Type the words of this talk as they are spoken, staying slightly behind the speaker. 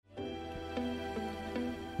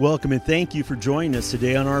Welcome and thank you for joining us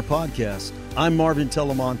today on our podcast. I'm Marvin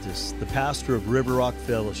Telemontis, the pastor of River Rock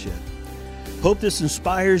Fellowship. Hope this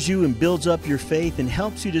inspires you and builds up your faith and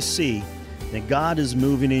helps you to see that God is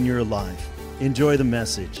moving in your life. Enjoy the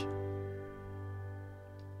message.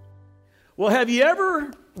 Well, have you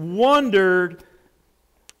ever wondered,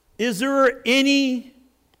 is there any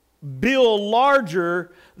bill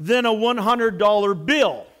larger than a $100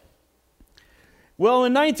 bill? Well,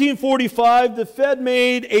 in 1945, the Fed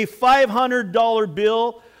made a $500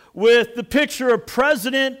 bill with the picture of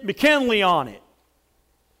President McKinley on it,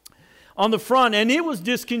 on the front, and it was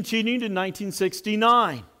discontinued in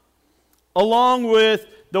 1969, along with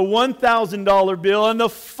the $1,000 bill and the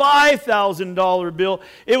 $5,000 bill.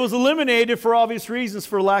 It was eliminated for obvious reasons,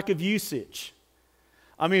 for lack of usage.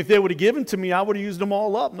 I mean, if they would have given to me, I would have used them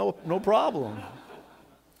all up, no problem.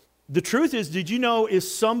 The truth is, did you know if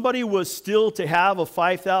somebody was still to have a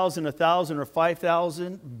 $5,000, $1,000, or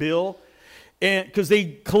 $5,000 bill, and because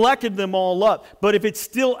they collected them all up, but if it's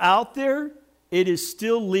still out there, it is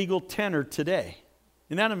still legal tender today.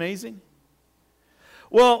 Isn't that amazing?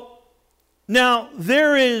 Well, now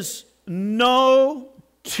there is no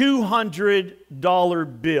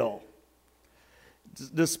 $200 bill,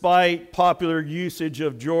 despite popular usage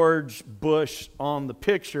of George Bush on the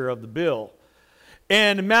picture of the bill.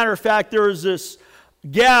 And as a matter of fact, there was this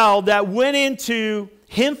gal that went into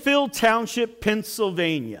Hempfield Township,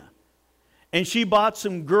 Pennsylvania, and she bought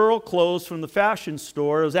some girl clothes from the fashion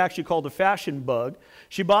store. It was actually called the Fashion Bug.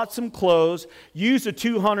 She bought some clothes, used a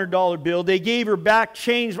 $200 bill. They gave her back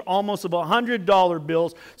change almost of $100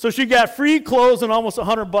 bills, so she got free clothes and almost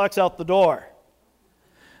 $100 out the door.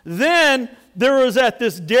 Then there was at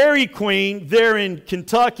this Dairy Queen there in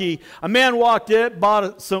Kentucky, a man walked in, bought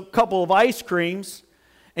a couple of ice creams,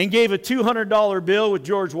 and gave a $200 bill with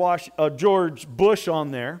George Bush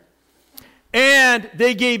on there. And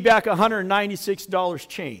they gave back $196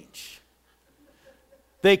 change.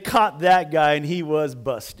 They caught that guy and he was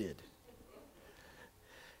busted.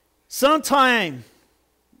 Sometimes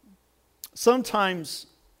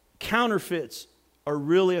counterfeits are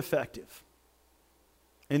really effective.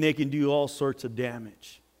 And they can do all sorts of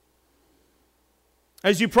damage.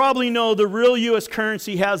 As you probably know, the real U.S.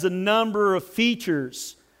 currency has a number of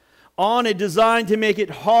features on it designed to make it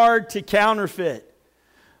hard to counterfeit.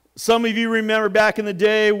 Some of you remember back in the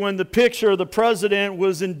day when the picture of the president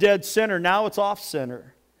was in dead center. Now it's off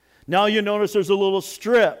center. Now you notice there's a little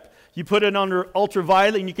strip. You put it under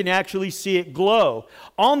ultraviolet and you can actually see it glow.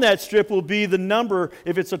 On that strip will be the number.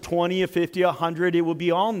 If it's a 20, a 50, a 100, it will be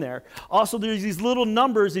on there. Also, there's these little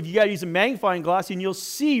numbers, if you got to use a magnifying glass, and you'll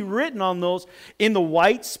see written on those in the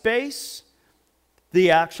white space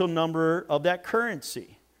the actual number of that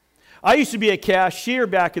currency. I used to be a cashier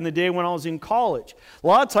back in the day when I was in college. A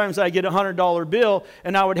lot of times I get a $100 bill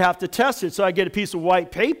and I would have to test it. So I get a piece of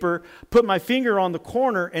white paper, put my finger on the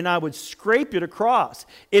corner, and I would scrape it across.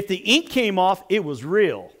 If the ink came off, it was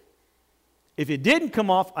real. If it didn't come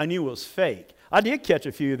off, I knew it was fake. I did catch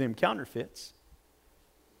a few of them counterfeits.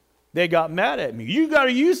 They got mad at me. You got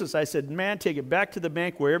to use this. I said, man, take it back to the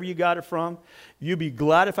bank, wherever you got it from. You'll be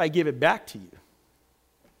glad if I give it back to you.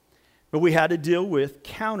 But we had to deal with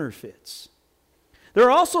counterfeits. There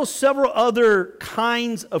are also several other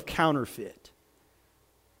kinds of counterfeit.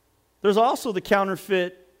 There's also the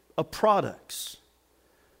counterfeit of products.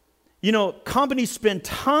 You know, companies spend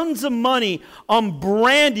tons of money on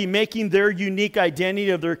branding, making their unique identity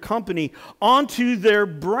of their company onto their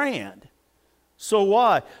brand. So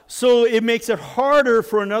why? So it makes it harder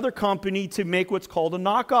for another company to make what's called a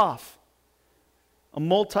knockoff. A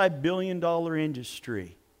multi-billion-dollar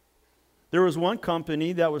industry. There was one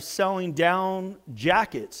company that was selling down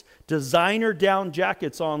jackets, designer down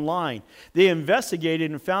jackets online. They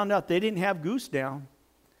investigated and found out they didn't have goose down.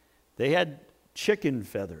 They had chicken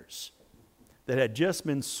feathers that had just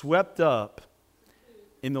been swept up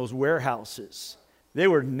in those warehouses. They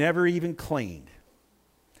were never even cleaned.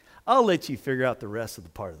 I'll let you figure out the rest of the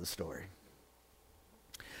part of the story.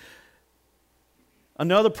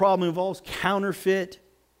 Another problem involves counterfeit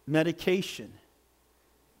medication.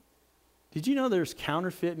 Did you know there's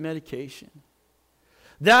counterfeit medication?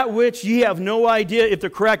 That which you have no idea if the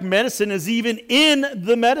correct medicine is even in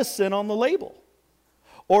the medicine on the label.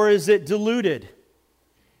 Or is it diluted?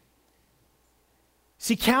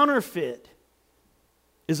 See, counterfeit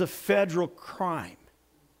is a federal crime.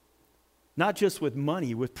 Not just with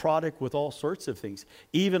money, with product, with all sorts of things.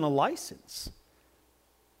 Even a license.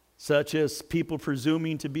 Such as people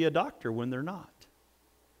presuming to be a doctor when they're not.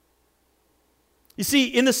 You see,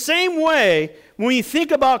 in the same way, when we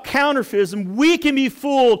think about counterfeitism, we can be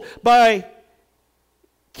fooled by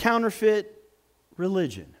counterfeit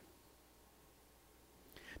religion.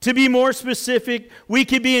 To be more specific, we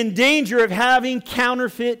could be in danger of having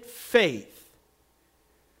counterfeit faith.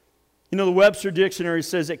 You know, the Webster Dictionary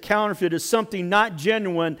says that counterfeit is something not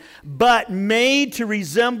genuine, but made to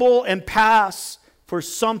resemble and pass for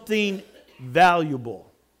something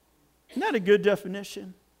valuable. Isn't that a good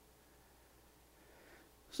definition?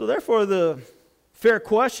 So therefore, the fair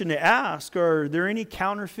question to ask, are there any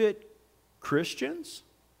counterfeit Christians?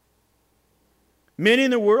 Many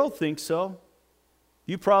in the world think so.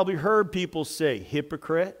 You probably heard people say,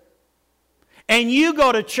 hypocrite. And you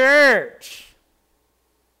go to church.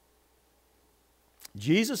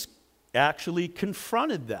 Jesus actually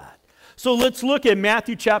confronted that. So let's look at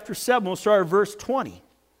Matthew chapter 7. We'll start at verse 20.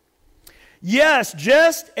 Yes,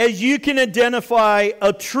 just as you can identify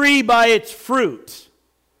a tree by its fruit,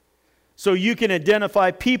 so you can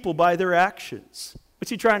identify people by their actions. What's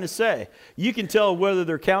he trying to say? You can tell whether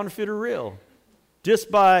they're counterfeit or real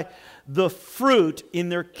just by the fruit in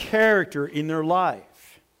their character, in their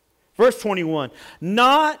life. Verse 21,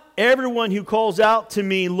 not everyone who calls out to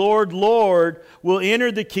me, Lord, Lord, will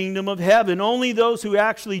enter the kingdom of heaven. Only those who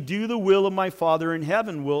actually do the will of my Father in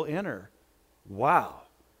heaven will enter. Wow.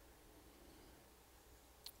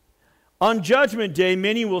 On judgment day,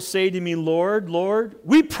 many will say to me, Lord, Lord,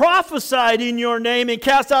 we prophesied in your name and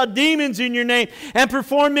cast out demons in your name and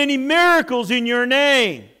performed many miracles in your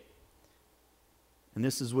name. And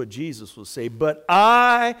this is what Jesus will say, but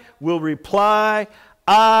I will reply,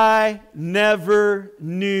 I never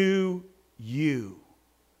knew you.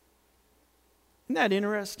 Isn't that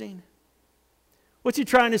interesting? What's he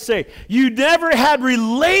trying to say? You never had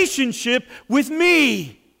relationship with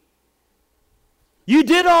me. You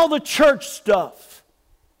did all the church stuff.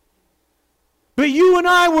 But you and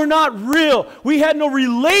I were not real. We had no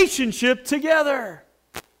relationship together.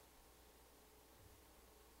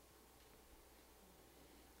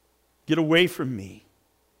 Get away from me,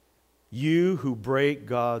 you who break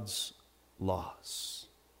God's laws.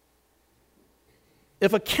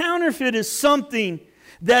 If a counterfeit is something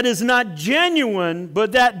that is not genuine,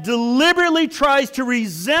 but that deliberately tries to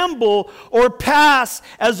resemble or pass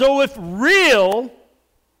as though if real,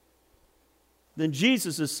 then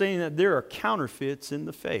Jesus is saying that there are counterfeits in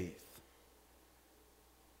the faith.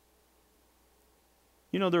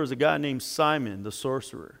 You know, there was a guy named Simon the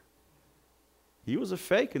sorcerer. He was a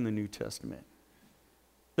fake in the New Testament.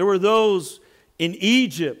 There were those in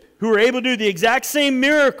Egypt who were able to do the exact same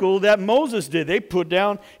miracle that Moses did. He put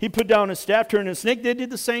down a staff, turned into a snake. They did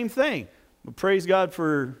the same thing. But praise God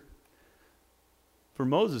for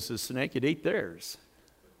Moses' snake. It ate theirs.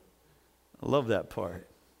 I love that part.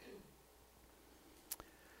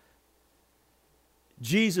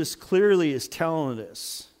 Jesus clearly is telling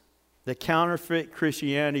us that counterfeit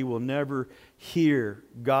Christianity will never hear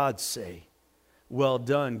God say, well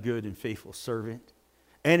done, good and faithful servant.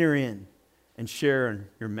 Enter in and share in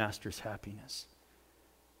your master's happiness.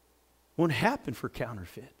 Won't happen for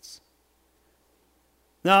counterfeits.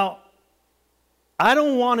 Now, I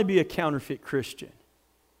don't want to be a counterfeit Christian.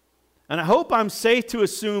 And I hope I'm safe to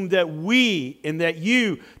assume that we and that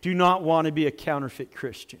you do not want to be a counterfeit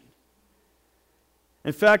Christian.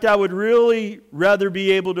 In fact, I would really rather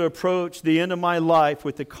be able to approach the end of my life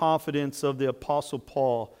with the confidence of the Apostle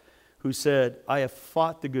Paul, who said, I have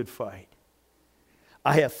fought the good fight.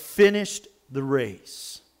 I have finished the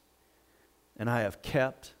race. And I have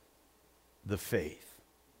kept the faith.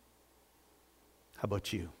 How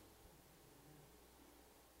about you?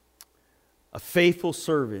 A faithful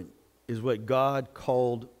servant is what God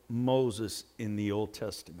called Moses in the Old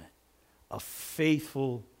Testament. A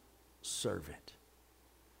faithful servant.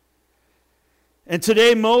 And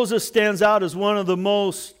today Moses stands out as one of the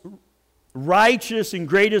most righteous and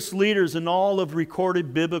greatest leaders in all of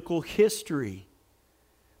recorded biblical history.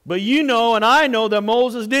 But you know and I know that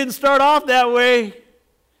Moses didn't start off that way.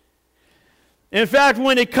 In fact,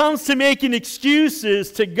 when it comes to making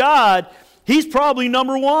excuses to God, he's probably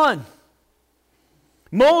number one.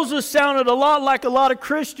 Moses sounded a lot like a lot of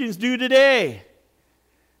Christians do today.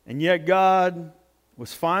 And yet God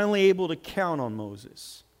was finally able to count on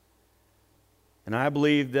Moses. And I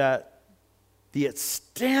believe that the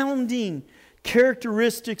astounding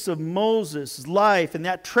characteristics of Moses' life and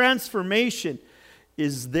that transformation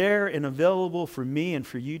is there and available for me and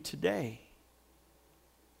for you today.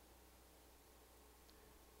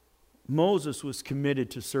 Moses was committed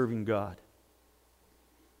to serving God.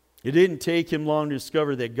 It didn't take him long to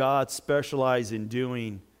discover that God specialized in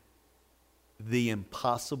doing the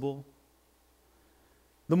impossible.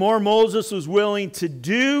 The more Moses was willing to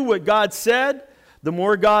do what God said, the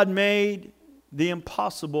more God made the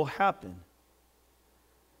impossible happen.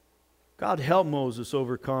 God helped Moses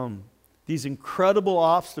overcome these incredible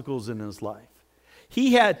obstacles in his life.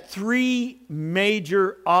 He had 3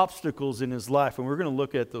 major obstacles in his life, and we're going to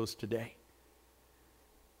look at those today.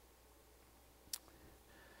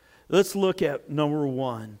 Let's look at number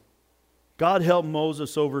 1. God helped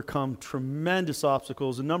Moses overcome tremendous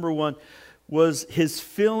obstacles. And number 1 was his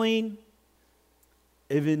feeling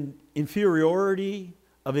of inferiority,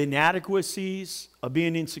 of inadequacies, of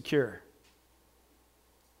being insecure.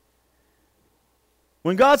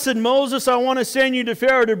 When God said, Moses, I want to send you to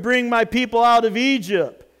Pharaoh to bring my people out of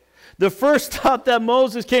Egypt, the first thought that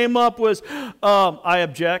Moses came up was, I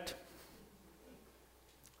object.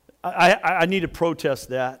 I need to protest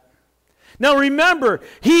that. Now remember,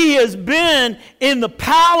 he has been in the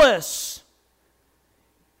palace.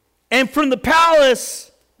 And from the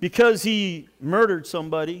palace, because he murdered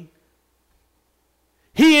somebody,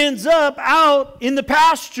 he ends up out in the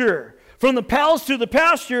pasture. From the palace to the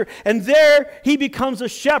pasture, and there he becomes a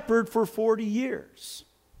shepherd for 40 years.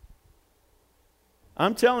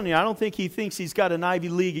 I'm telling you, I don't think he thinks he's got an Ivy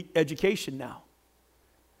League education now.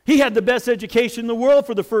 He had the best education in the world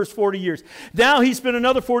for the first 40 years. Now he spent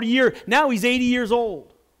another 40 years. Now he's 80 years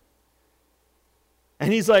old.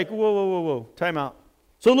 And he's like, whoa, time out.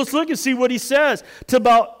 So let's look and see what he says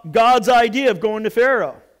about God's idea of going to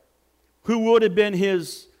Pharaoh, who would have been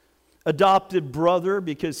his adopted brother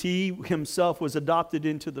because he himself was adopted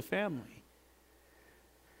into the family.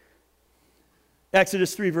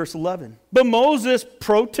 Exodus 3 verse 11. But Moses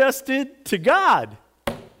protested to God.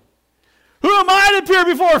 Who am I to appear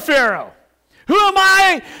before Pharaoh? Who am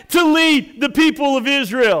I to lead the people of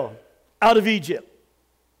Israel out of Egypt?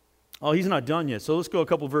 Oh, he's not done yet. So let's go a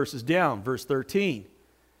couple verses down. Verse 13.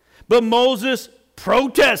 But Moses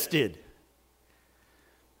protested.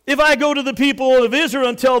 If I go to the people of Israel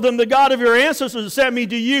and tell them the God of your ancestors sent me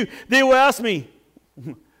to you, they will ask me,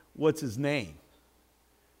 what's his name?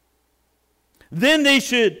 Then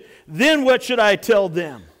what should I tell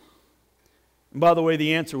them? And by the way,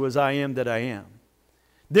 the answer was, I am that I am.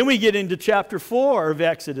 Then we get into chapter 4 of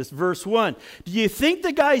Exodus, verse 1. Do you think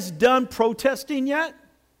the guy's done protesting yet?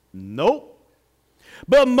 Nope.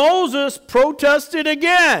 But Moses protested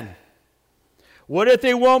again. What if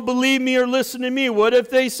they won't believe me or listen to me? What if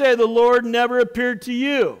they say the Lord never appeared to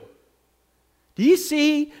you? Do you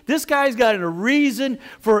see? This guy's got a reason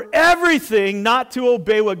for everything not to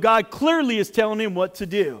obey what God clearly is telling him what to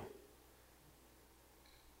do.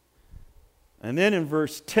 And then in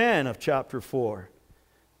verse 10 of chapter 4,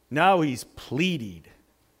 now he's pleaded.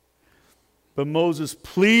 But Moses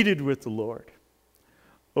pleaded with the Lord.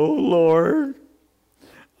 Oh Lord,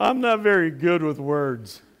 I'm not very good with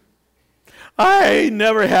words. I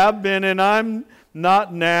never have been, and I'm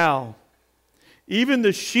not now. Even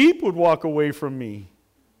the sheep would walk away from me.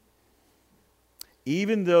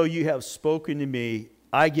 Even though you have spoken to me,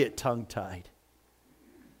 I get tongue-tied,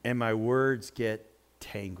 and my words get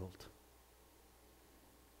tangled.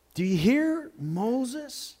 Do you hear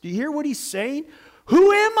Moses? Do you hear what he's saying?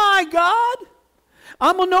 Who am I, God?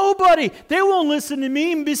 I'm a nobody. They won't listen to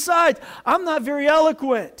me, and besides, I'm not very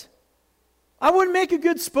eloquent. I wouldn't make a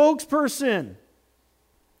good spokesperson.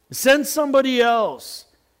 Send somebody else.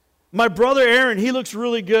 My brother Aaron, he looks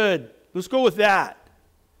really good. Let's go with that.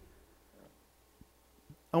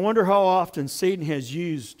 I wonder how often Satan has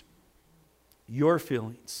used your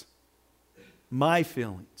feelings, my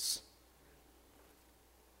feelings,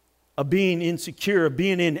 of being insecure, of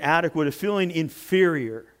being inadequate, of feeling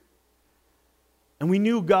inferior. And we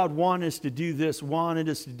knew God wanted us to do this, wanted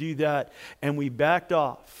us to do that, and we backed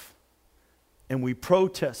off. And we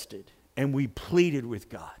protested and we pleaded with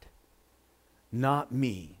God. Not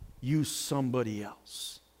me, you somebody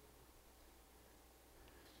else.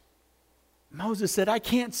 Moses said, I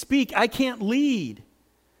can't speak, I can't lead.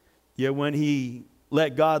 Yet when he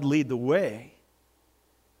let God lead the way,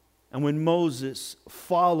 and when Moses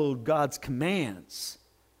followed God's commands,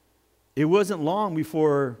 it wasn't long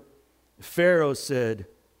before Pharaoh said,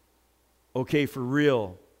 okay, for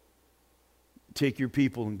real, take your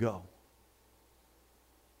people and go.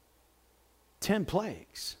 10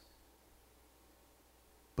 plagues.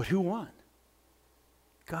 But who won?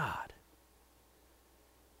 God.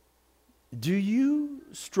 Do you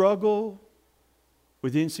struggle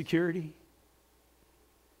with insecurity?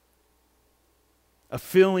 A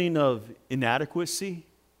feeling of inadequacy?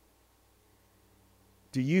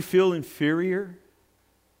 Do you feel inferior?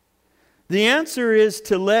 The answer is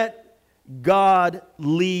to let God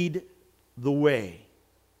lead the way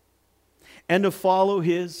and to follow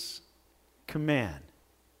His command.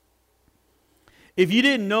 If you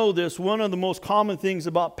didn't know this, one of the most common things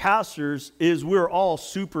about pastors is we're all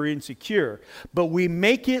super insecure. But we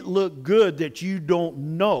make it look good that you don't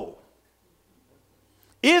know.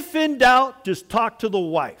 If in doubt, just talk to the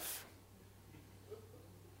wife.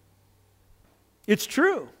 It's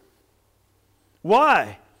true.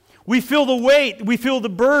 Why? We feel the weight. We feel the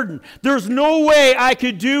burden. There's no way I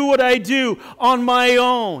could do what I do on my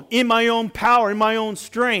own, in my own power, in my own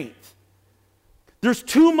strength. There's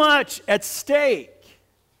too much at stake.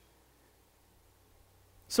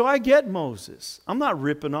 So I get Moses. I'm not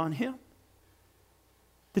ripping on him.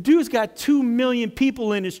 The dude's got 2 million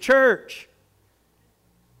people in his church.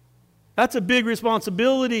 That's a big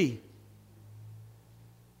responsibility.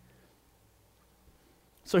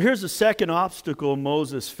 So here's the second obstacle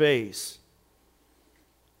Moses faced.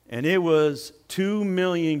 And it was 2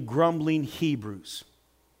 million grumbling Hebrews.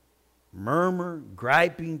 Murmur,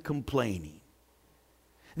 griping, complaining.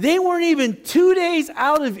 They weren't even 2 days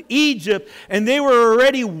out of Egypt, and they were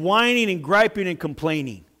already whining and griping and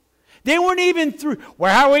complaining. They weren't even through.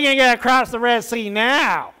 Well, how are we going to get across the Red Sea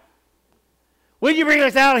now? What did you bring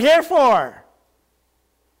us out here for?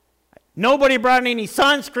 Nobody brought any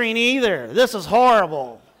sunscreen either. This is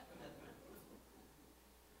horrible.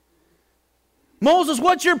 Moses,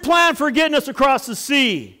 what's your plan for getting us across the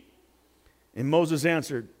sea? And Moses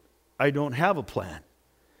answered, I don't have a plan.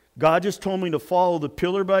 God just told me to follow the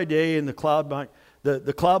pillar by day and the cloud by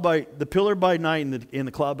the pillar by night and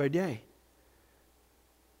the cloud by day.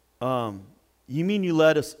 You mean you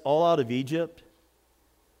led us all out of Egypt?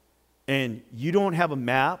 And you don't have a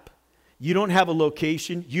map? You don't have a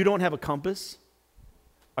location? You don't have a compass?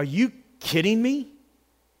 Are you kidding me?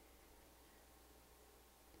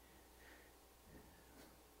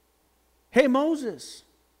 Hey, Moses.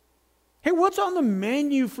 Hey, what's on the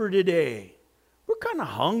menu for today? We're kind of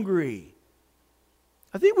hungry.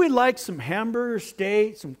 I think we'd like some hamburger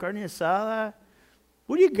steak, some carne asada.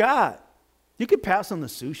 What do you got? You could pass on the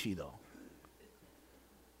sushi, though.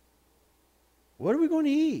 What are we going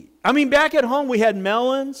to eat? I mean, back at home, we had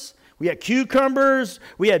melons, we had cucumbers,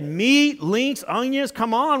 we had meat, links, onions.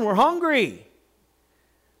 Come on, we're hungry.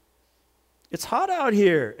 It's hot out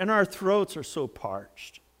here, and our throats are so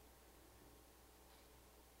parched.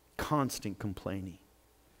 Constant complaining.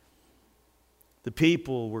 The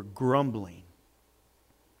people were grumbling.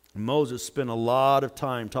 Moses spent a lot of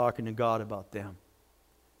time talking to God about them.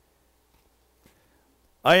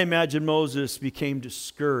 I imagine Moses became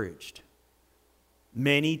discouraged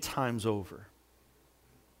many times over.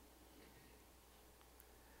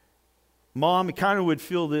 Mom, it kind of would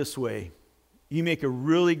feel this way. You make a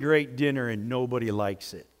really great dinner and nobody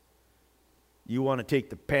likes it. You want to take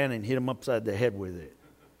the pan and hit them upside the head with it.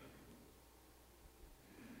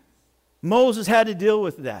 Moses had to deal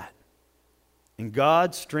with that. And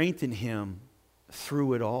God strengthened him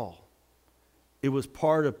through it all. It was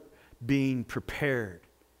part of being prepared.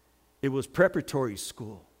 It was preparatory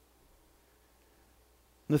school.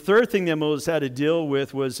 And the third thing that Moses had to deal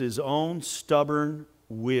with was his own stubborn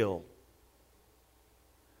will.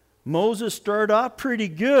 Moses started off pretty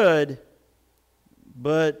good,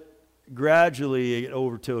 but gradually it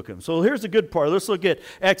overtook him. So here's the good part. Let's look at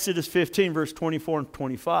Exodus 15, verse 24 and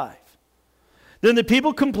 25. Then the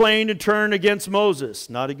people complained and turned against Moses.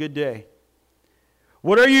 Not a good day.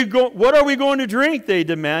 What are we going to drink? They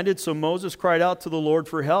demanded. So Moses cried out to the Lord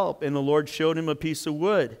for help, and the Lord showed him a piece of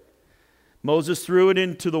wood. Moses threw it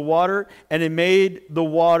into the water, and it made the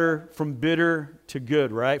water from bitter to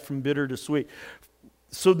good, right? From bitter to sweet.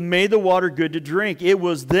 So it made the water good to drink. It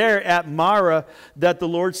was there at Marah that the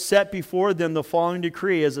Lord set before them the following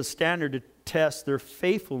decree as a standard to test their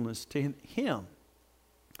faithfulness to Him.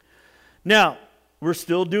 Now, we're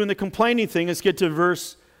still doing the complaining thing. Let's get to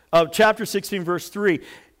chapter 16, verse 3.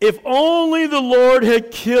 If only the Lord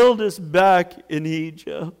had killed us back in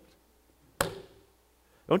Egypt.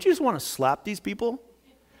 Don't you just want to slap these people?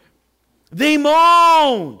 They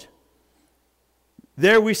moaned.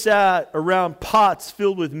 There we sat around pots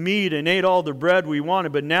filled with meat and ate all the bread we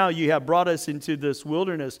wanted, but now you have brought us into this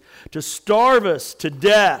wilderness to starve us to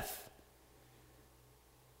death.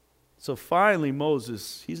 So finally,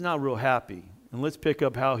 Moses, he's not real happy. And let's pick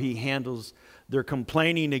up how he handles their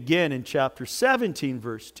complaining again in chapter 17,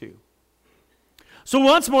 verse 2. So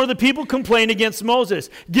once more, the people complained against Moses.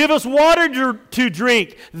 Give us water to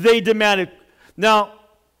drink, they demanded. Now,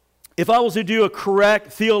 if I was to do a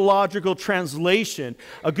correct theological translation,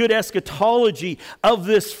 a good eschatology of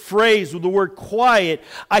this phrase with the word quiet,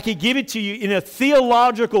 I could give it to you in a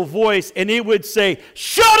theological voice, and it would say,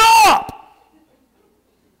 shut up!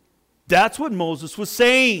 That's what Moses was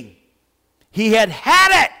saying. He had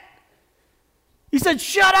it. He said,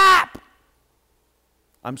 shut up.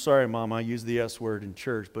 I'm sorry, Mom, I used the S word in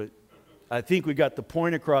church, but I think we got the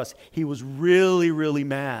point across. He was really, really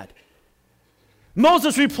mad.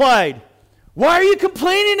 Moses replied, "Why are you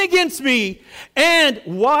complaining against me? And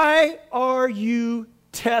why are you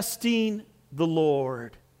testing the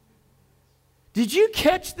Lord?" Did you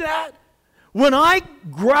catch that? When I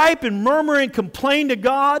gripe and murmur and complain to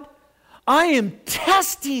God, I am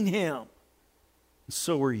testing Him. And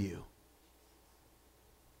so are you.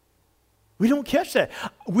 We don't catch that.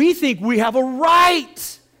 We think we have a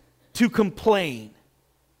right to complain.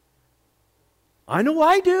 I know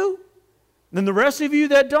I do. And the rest of you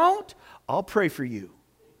that don't, I'll pray for you.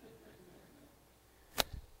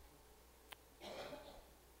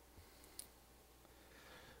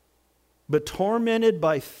 But tormented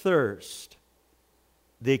by thirst,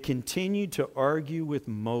 they continued to argue with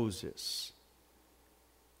Moses.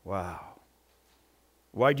 Wow.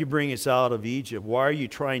 Why'd you bring us out of Egypt? Why are you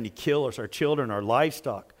trying to kill us, our children, our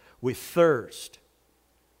livestock, with thirst?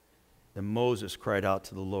 Then Moses cried out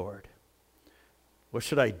to the Lord, "What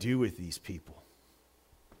should I do with these people?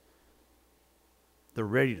 They're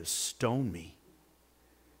ready to stone me."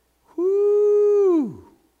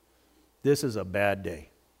 Whoo! This is a bad day.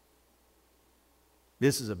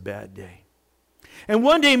 This is a bad day. And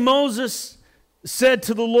one day Moses said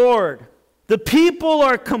to the Lord, "The people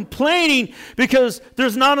are complaining because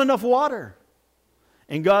there's not enough water."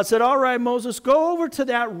 And God said, "All right, Moses, go over to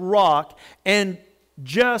that rock and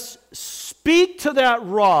just speak to that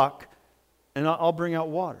rock and I'll bring out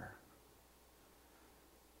water."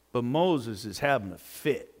 But Moses is having a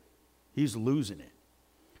fit. He's losing it.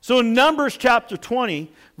 So in Numbers chapter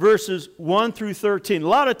 20, verses 1 through 13, a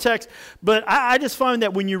lot of text, but I just find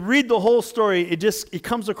that when you read the whole story, it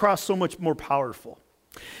comes across so much more powerful.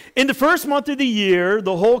 In the first month of the year,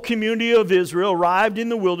 the whole community of Israel arrived in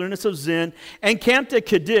the wilderness of Zin and camped at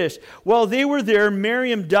Kadesh. While they were there,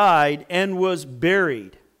 Miriam died and was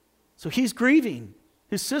buried. So he's grieving.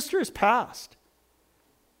 His sister has passed.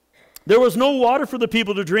 There was no water for the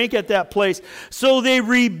people to drink at that place, so they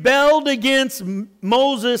rebelled against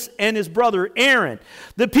Moses and his brother Aaron.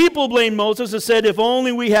 The people blamed Moses and said, "If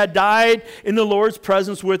only we had died in the Lord's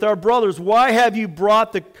presence with our brothers. Why have you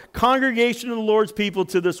brought the congregation of the Lord's people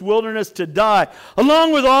to this wilderness to die,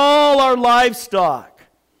 along with all our livestock?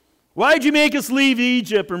 Why did you make us leave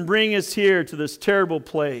Egypt and bring us here to this terrible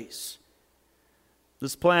place?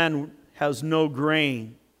 This land has no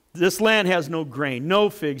grain. This land has no grain, no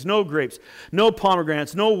figs, no grapes, no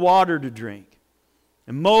pomegranates, no water to drink."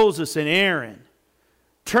 And Moses and Aaron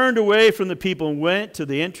turned away from the people and went to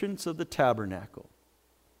the entrance of the tabernacle,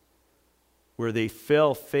 where they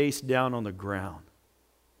fell face down on the ground.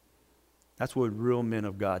 That's what real men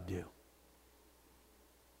of God do.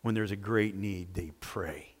 When there's a great need, they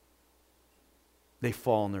pray. They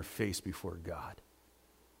fall on their face before God.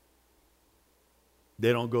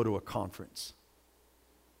 They don't go to a conference.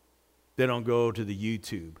 They don't go to the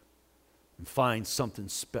YouTube and find something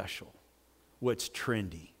special, what's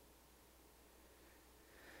trendy.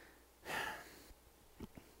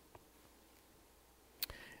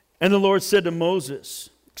 And the Lord said to Moses,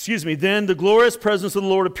 then the glorious presence of the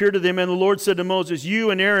Lord appeared to them, and the Lord said to Moses,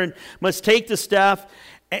 "You and Aaron must take the staff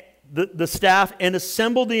and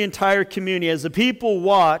assemble the entire community. As the people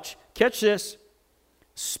watch," catch this,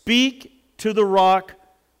 "speak to the rock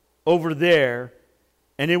over there,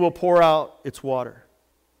 and it will pour out its water."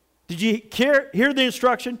 Did you hear the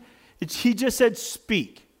instruction? He just said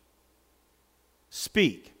speak.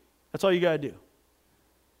 Speak. That's all you got to do.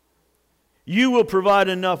 "You will provide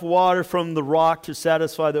enough water from the rock to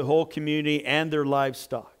satisfy the whole community and their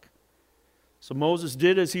livestock." So Moses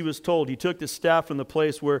did as he was told. He took the staff from the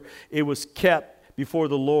place where it was kept before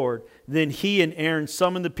the Lord. Then he and Aaron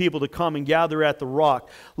summoned the people to come and gather at the rock.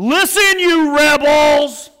 "Listen, you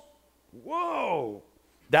rebels!" Whoa!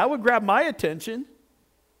 That would grab my attention.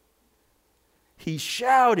 He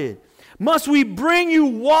shouted, "Must we bring you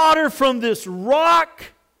water from this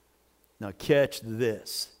rock?" Now catch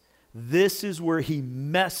this. This is where he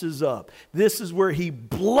messes up. This is where he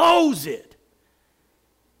blows it.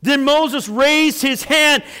 Then Moses raised his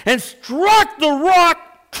hand and struck the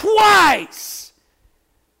rock twice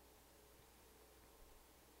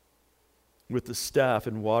with the staff,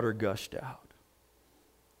 and water gushed out.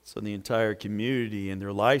 So the entire community and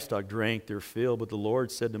their livestock drank their fill. But the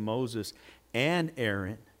Lord said to Moses and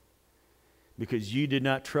Aaron, "Because you did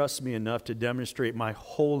not trust me enough to demonstrate my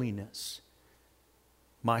holiness,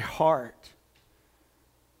 my heart.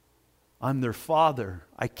 I'm their father.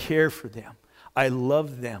 I care for them. I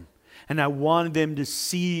love them. And I wanted them to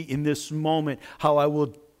see in this moment how I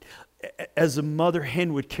will, as a mother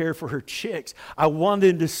hen would care for her chicks. I wanted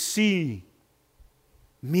them to see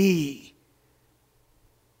Me.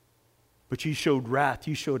 But you showed wrath,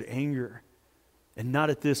 you showed anger. And not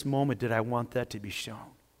at this moment did I want that to be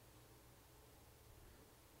shown.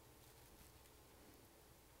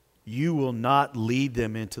 You will not lead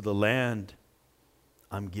them into the land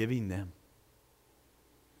I'm giving them.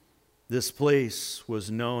 This place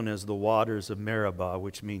was known as the waters of Meribah,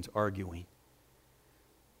 which means arguing.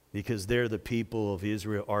 Because there the people of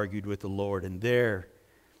Israel argued with the Lord, and there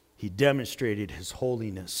He demonstrated His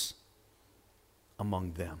holiness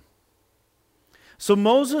among them. So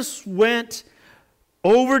Moses went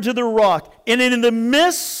over to the rock, and in the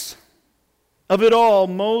midst of it all,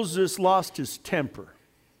 Moses lost his temper.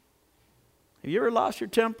 Have you ever lost your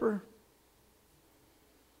temper?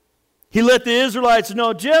 He let the Israelites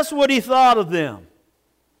know just what he thought of them.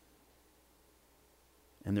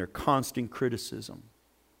 And their constant criticism,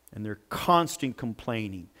 and their constant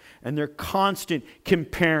complaining, and their constant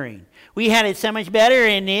comparing. We had it so much better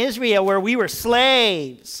in Israel where we were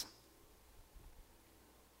slaves.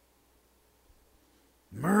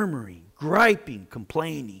 Murmuring, griping,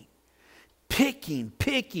 complaining, picking,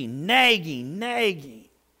 nagging.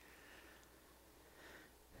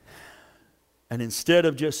 And instead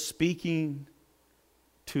of just speaking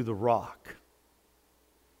to the rock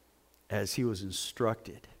as he was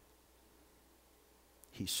instructed,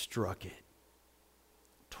 he struck it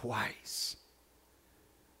twice.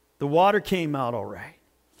 The water came out all right.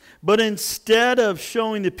 But instead of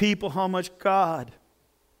showing the people how much God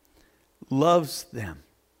loves them,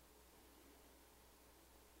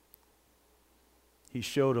 he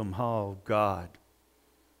showed them how God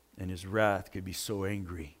and His wrath could be so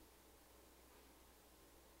angry.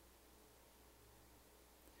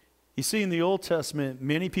 You see, in the Old Testament,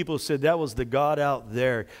 many people said that was the God out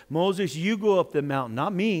there. Moses, you go up the mountain.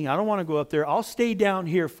 Not me. I don't want to go up there. I'll stay down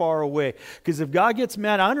here far away. Because if God gets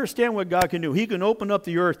mad, I understand what God can do. He can open up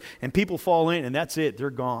the earth and people fall in and that's it. They're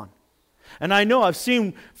gone. And I know I've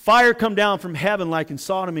seen fire come down from heaven like in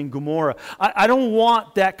Sodom and Gomorrah. I don't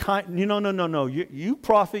want that kind. No. You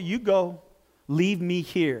prophet, you go. Leave me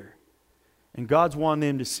here. And God's wanting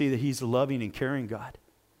them to see that He's a loving and caring God.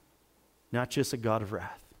 Not just a God of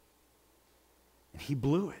wrath. And He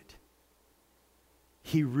blew it.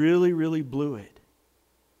 He really, really blew it.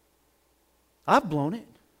 I've blown it.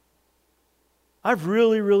 I've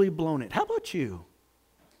really, really blown it. How about you?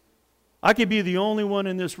 I could be the only one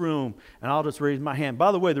in this room, and I'll just raise my hand.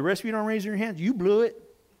 By the way, the rest of you don't raise your hands. You blew it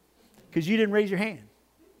because you didn't raise your hand.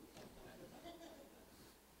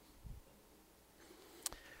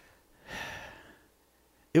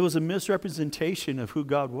 It was a misrepresentation of who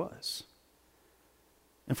God was.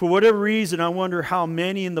 And for whatever reason, I wonder how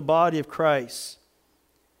many in the body of Christ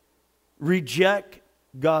reject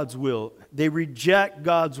God's will. They reject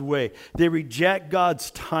God's way. They reject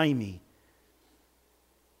God's timing.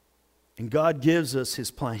 And God gives us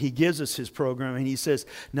His plan. He gives us His program. And He says,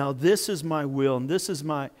 now this is my will. And this is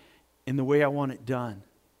in the way I want it done.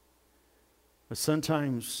 But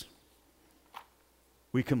sometimes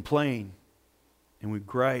we complain. And we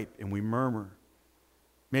gripe. And we murmur.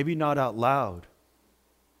 Maybe not out loud.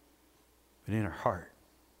 But in our heart.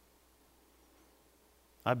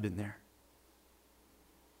 I've been there.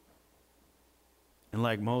 And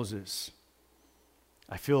like Moses,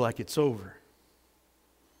 I feel like it's over.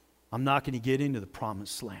 I'm not going to get into the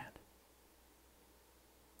promised land.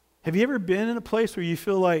 Have you ever been in a place where you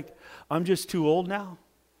feel like, I'm just too old now?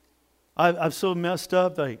 I've so messed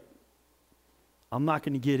up, like, I'm not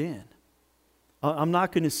going to get in. I'm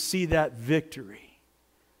not going to see that victory.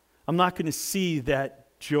 I'm not going to see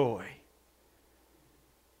that joy.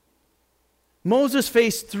 Moses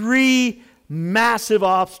faced 3 massive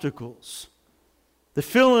obstacles. The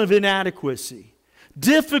feeling of inadequacy,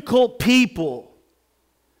 difficult people,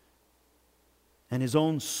 and his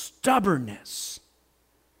own stubbornness.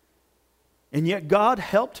 And yet God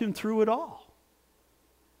helped him through it all.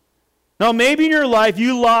 Now maybe in your life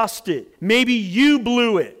you lost it. Maybe you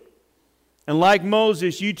blew it. And like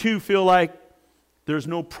Moses, you too feel like there's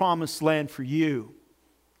no promised land for you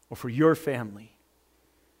or for your family.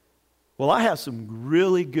 Well, I have some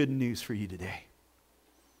really good news for you today.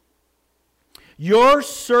 Your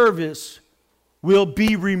service will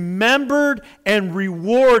be remembered and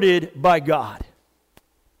rewarded by God.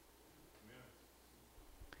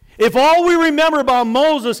 If all we remember about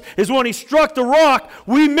Moses is when he struck the rock,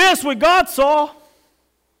 we miss what God saw.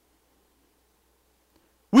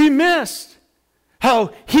 We missed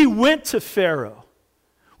how he went to Pharaoh.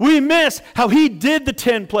 We miss how he did the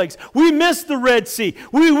 10 plagues. We miss the Red Sea.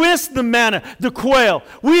 We miss the manna, the quail.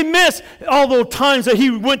 We miss all those times that he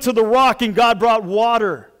went to the rock and God brought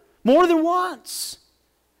water. More than once.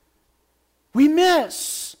 We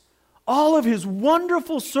miss all of his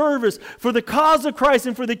wonderful service for the cause of Christ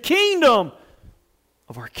and for the kingdom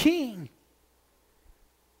of our King.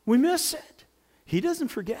 We miss it. He doesn't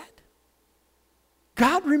forget.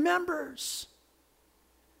 God remembers.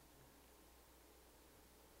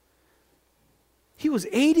 He was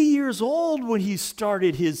 80 years old when he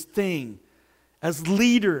started his thing as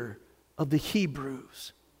leader of the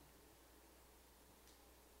Hebrews.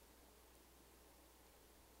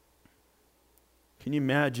 Can you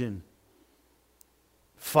imagine?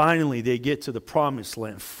 Finally, they get to the promised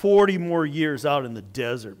land. 40 more years out in the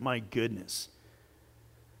desert. My goodness.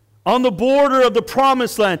 On the border of the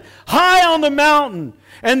promised land, high on the mountain.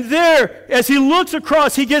 And there, as he looks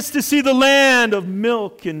across, he gets to see the land of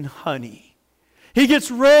milk and honey. He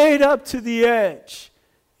gets right up to the edge.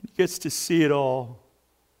 He gets to see it all.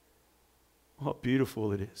 How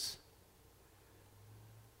beautiful it is.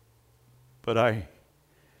 But I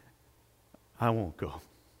won't go.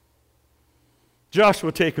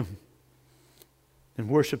 Joshua, take him and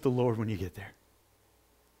worship the Lord when you get there.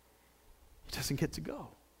 He doesn't get to go.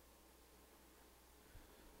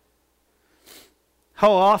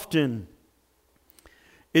 How often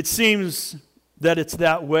it seems that it's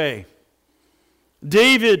that way.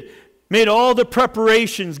 David made all the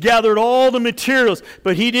preparations, gathered all the materials,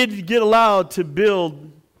 but he didn't get allowed to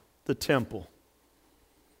build the temple.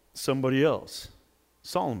 Somebody else,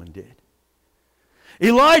 Solomon, did.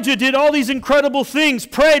 Elijah did all these incredible things,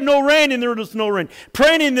 prayed no rain and there was no rain.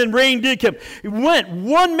 Prayed and then rain did come. It went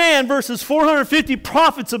one man versus 450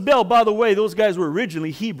 prophets of Baal. By the way, those guys were originally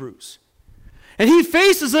Hebrews. And he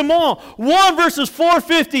faces them all. 1 versus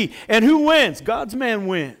 450. And who wins? God's man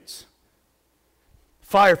wins.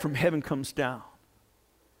 Fire from heaven comes down.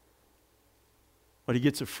 But he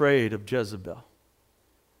gets afraid of Jezebel.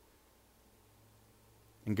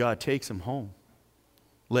 And God takes him home.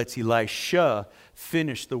 Lets Elisha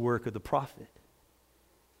finish the work of the prophet.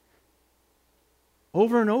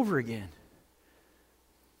 Over and over again.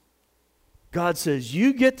 God says,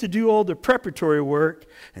 you get to do all the preparatory work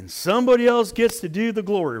and somebody else gets to do the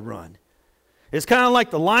glory run. It's kind of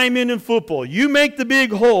like the lineman in football. You make the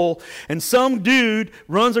big hole and some dude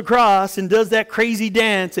runs across and does that crazy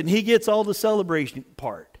dance and he gets all the celebration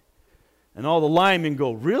part. And all the linemen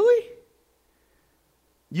go, really?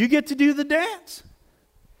 You get to do the dance?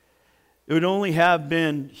 It would only have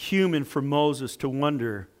been human for Moses to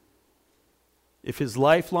wonder if his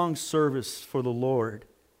lifelong service for the Lord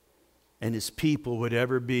and his people would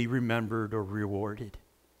ever be remembered or rewarded.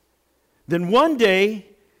 Then one day,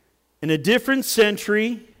 in a different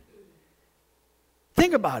century,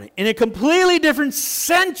 think about it, in a completely different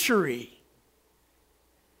century,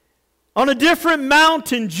 on a different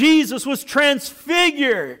mountain, Jesus was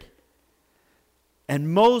transfigured.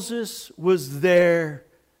 And Moses was there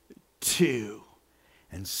too.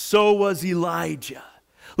 And so was Elijah.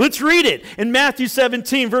 Let's read it in Matthew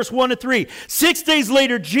 17, verse 1 to 3. 6 days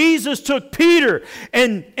later, Jesus took Peter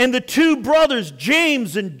and the two brothers,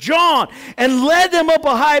 James and John, and led them up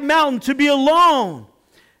a high mountain to be alone.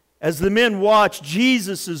 As the men watched,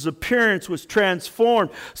 Jesus' appearance was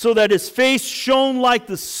transformed so that his face shone like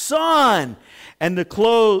the sun, and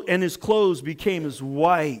his clothes became as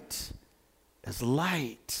white as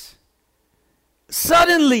light.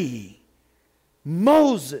 Suddenly,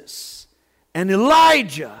 Moses and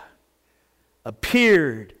Elijah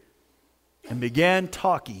appeared and began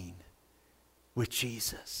talking with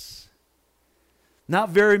Jesus. Not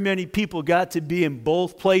very many people got to be in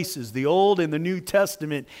both places, the Old and the New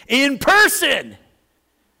Testament, in person.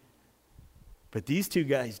 But these two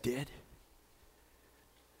guys did.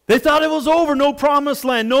 They thought it was over, no promised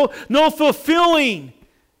land, no fulfilling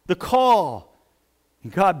the call.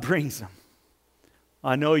 And God brings them.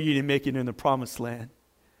 I know you didn't make it in the promised land.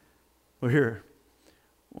 Well, here,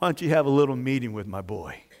 why don't you have a little meeting with my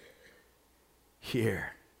boy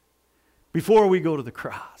here before we go to the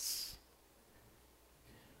cross?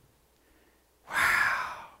 Wow.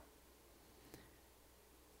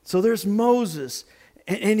 So there's Moses,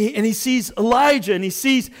 and he sees Elijah, and he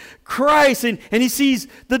sees Christ, and he sees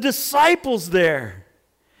the disciples there.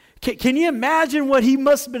 Can you imagine what he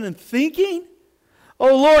must have been thinking?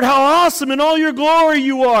 Oh Lord, how awesome in all your glory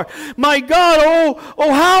you are. My God,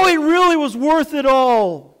 oh how it really was worth it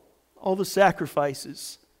all. All the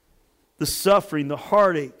sacrifices, the suffering, the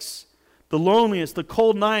heartaches, the loneliness, the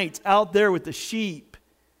cold nights out there with the sheep,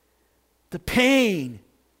 the pain.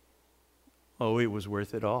 Oh, it was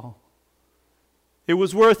worth it all. It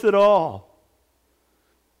was worth it all.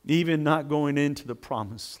 Even not going into the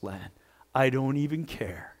promised land. I don't even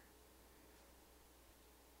care.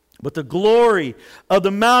 But the glory of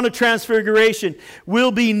the Mount of Transfiguration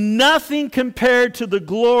will be nothing compared to the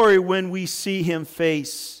glory when we see Him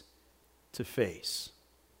face to face.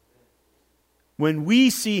 When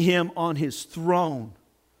we see Him on His throne.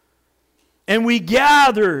 And we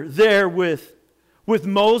gather there with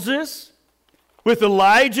Moses, with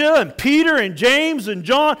Elijah and Peter and James and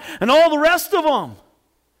John and all the rest of them.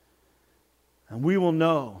 And we will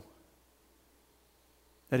know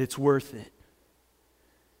that it's worth it.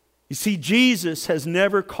 You see, Jesus has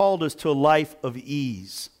never called us to a life of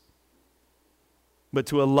ease, but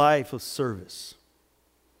to a life of service.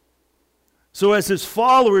 So as His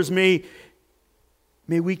followers, may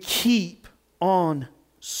we keep on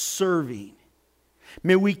serving.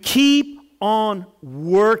 May we keep on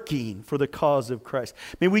working for the cause of Christ.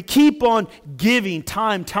 May we keep on giving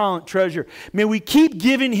time, talent, treasure. May we keep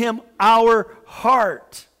giving Him our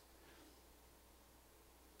heart.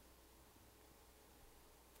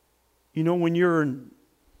 You know, when you're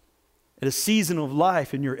at a season of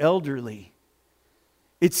life and you're elderly,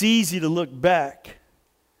 it's easy to look back.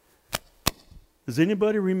 Does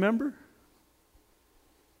anybody remember?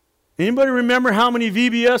 Anybody remember how many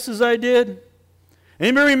VBSs I did?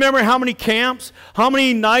 Anybody remember how many camps, how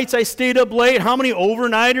many nights I stayed up late, how many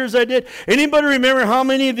overnighters I did? Anybody remember how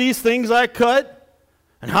many of these things I cut?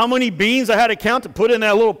 And how many beans I had to count to put in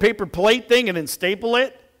that little paper plate thing and then staple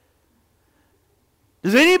it?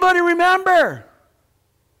 Does anybody remember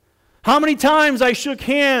how many times I shook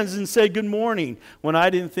hands and said good morning when I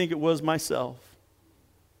didn't think it was myself?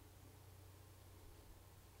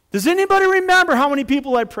 Does anybody remember how many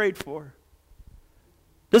people I prayed for?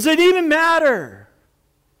 Does it even matter?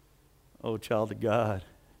 Oh, child of God,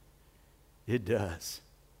 it does.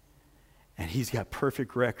 And He's got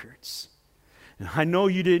perfect records. And I know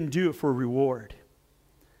you didn't do it for reward.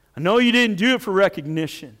 I know you didn't do it for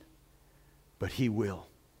recognition. But He will.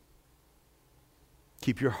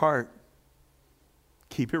 Keep your heart.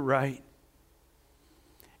 Keep it right.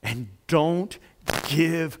 And don't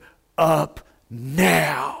give up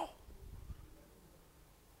now.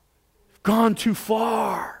 You've gone too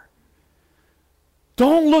far.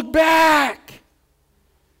 Don't look back.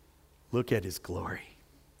 Look at His glory.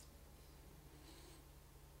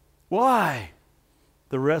 Why?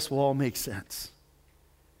 The rest will all make sense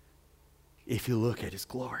if you look at His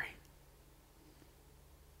glory.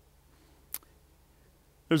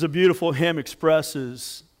 There's a beautiful hymn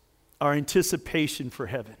expresses our anticipation for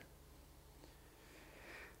heaven.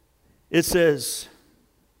 It says,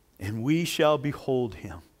 and we shall behold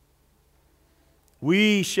Him.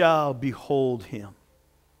 We shall behold Him.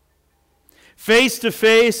 Face to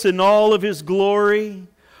face in all of His glory.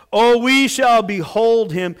 Oh, we shall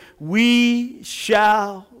behold Him. We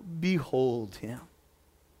shall behold Him.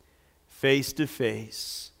 Face to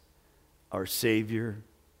face, our Savior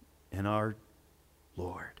and our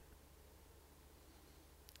Lord.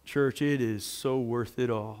 Church, it is so worth it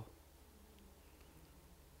all.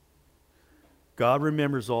 God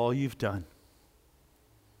remembers all you've done.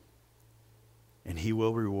 And He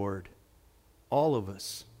will reward all of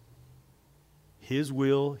us. His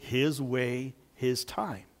will, His way, His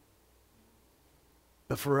time.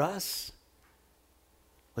 But for us,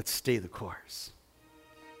 let's stay the course.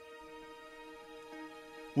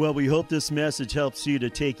 Well, we hope this message helps you to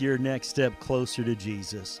take your next step closer to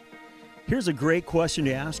Jesus. Here's a great question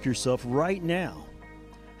to ask yourself right now.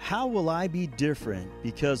 How will I be different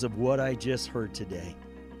because of what I just heard today?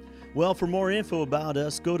 Well, for more info about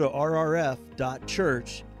us, go to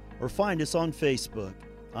rrf.church or find us on Facebook.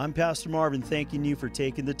 I'm Pastor Marvin, thanking you for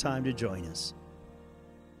taking the time to join us.